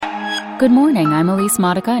Good morning, I'm Elise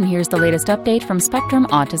Modica, and here's the latest update from Spectrum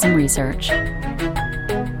Autism Research.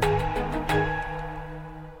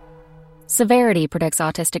 Severity predicts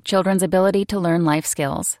autistic children's ability to learn life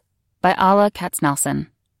skills, by Ala Katznelson.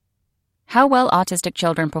 How well autistic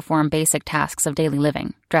children perform basic tasks of daily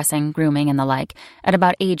living, dressing, grooming, and the like, at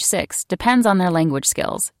about age 6 depends on their language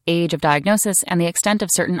skills, age of diagnosis, and the extent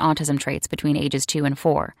of certain autism traits between ages 2 and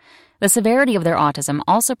 4. The severity of their autism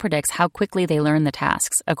also predicts how quickly they learn the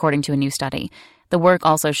tasks, according to a new study. The work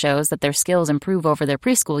also shows that their skills improve over their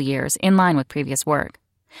preschool years, in line with previous work.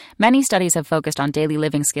 Many studies have focused on daily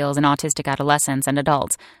living skills in autistic adolescents and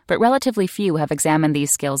adults, but relatively few have examined these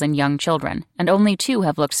skills in young children, and only 2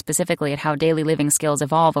 have looked specifically at how daily living skills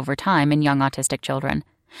evolve over time in young autistic children.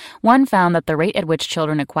 One found that the rate at which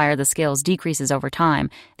children acquire the skills decreases over time.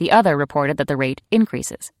 The other reported that the rate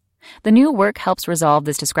increases. The new work helps resolve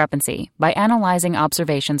this discrepancy by analyzing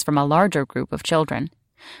observations from a larger group of children.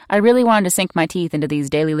 I really wanted to sink my teeth into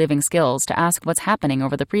these daily living skills to ask what's happening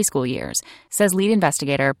over the preschool years, says lead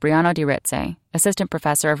investigator Brianna Di assistant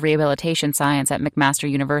professor of rehabilitation science at McMaster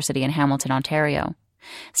University in Hamilton, Ontario.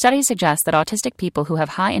 Studies suggest that autistic people who have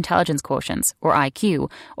high intelligence quotients, or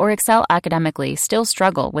IQ, or excel academically still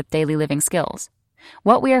struggle with daily living skills.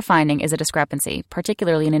 What we are finding is a discrepancy,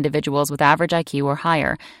 particularly in individuals with average IQ or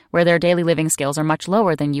higher, where their daily living skills are much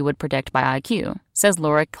lower than you would predict by IQ, says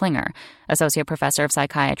Laura Klinger, associate professor of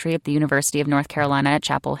psychiatry at the University of North Carolina at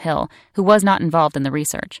Chapel Hill, who was not involved in the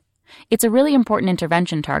research. It's a really important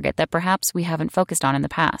intervention target that perhaps we haven't focused on in the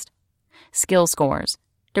past. Skill scores.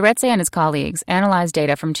 Diretse and his colleagues analyzed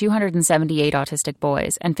data from 278 autistic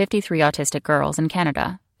boys and 53 autistic girls in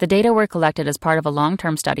Canada. The data were collected as part of a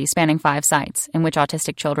long-term study spanning 5 sites, in which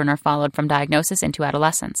autistic children are followed from diagnosis into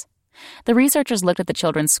adolescence. The researchers looked at the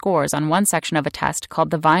children's scores on one section of a test called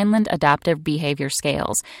the Vineland Adaptive Behavior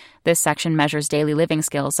Scales. This section measures daily living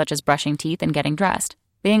skills such as brushing teeth and getting dressed.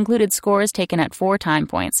 They included scores taken at 4 time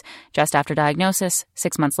points, just after diagnosis,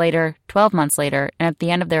 6 months later, 12 months later, and at the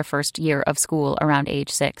end of their first year of school around age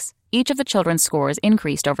 6. Each of the children's scores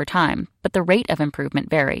increased over time, but the rate of improvement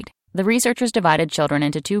varied. The researchers divided children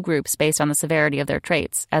into 2 groups based on the severity of their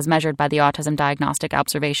traits, as measured by the Autism Diagnostic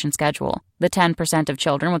Observation Schedule. The 10% of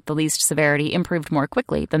children with the least severity improved more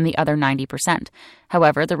quickly than the other 90%.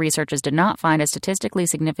 However, the researchers did not find a statistically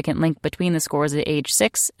significant link between the scores at age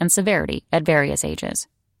 6 and severity at various ages.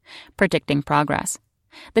 Predicting progress.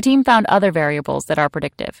 The team found other variables that are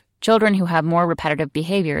predictive. Children who have more repetitive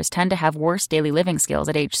behaviors tend to have worse daily living skills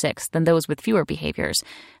at age 6 than those with fewer behaviors.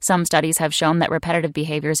 Some studies have shown that repetitive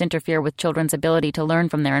behaviors interfere with children's ability to learn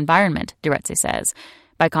from their environment, Diretse says.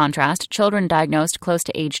 By contrast, children diagnosed close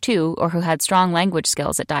to age 2 or who had strong language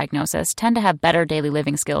skills at diagnosis tend to have better daily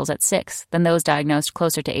living skills at 6 than those diagnosed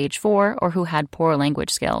closer to age 4 or who had poor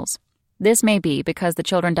language skills. This may be because the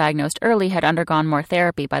children diagnosed early had undergone more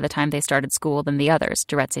therapy by the time they started school than the others,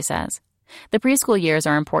 Diretse says. The preschool years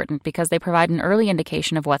are important because they provide an early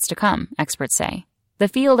indication of what's to come, experts say. The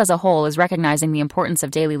field as a whole is recognizing the importance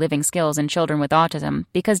of daily living skills in children with autism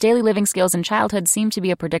because daily living skills in childhood seem to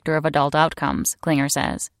be a predictor of adult outcomes, Klinger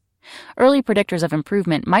says. Early predictors of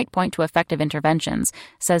improvement might point to effective interventions,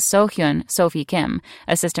 says So-Hyun Sophie Kim,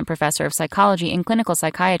 assistant professor of psychology and clinical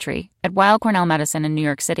psychiatry at Weill Cornell Medicine in New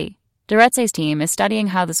York City. Diretse's team is studying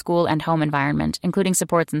how the school and home environment, including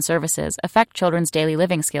supports and services, affect children's daily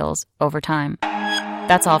living skills over time.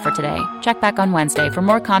 That's all for today. Check back on Wednesday for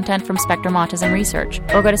more content from Spectrum Autism Research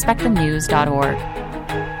or go to spectrumnews.org.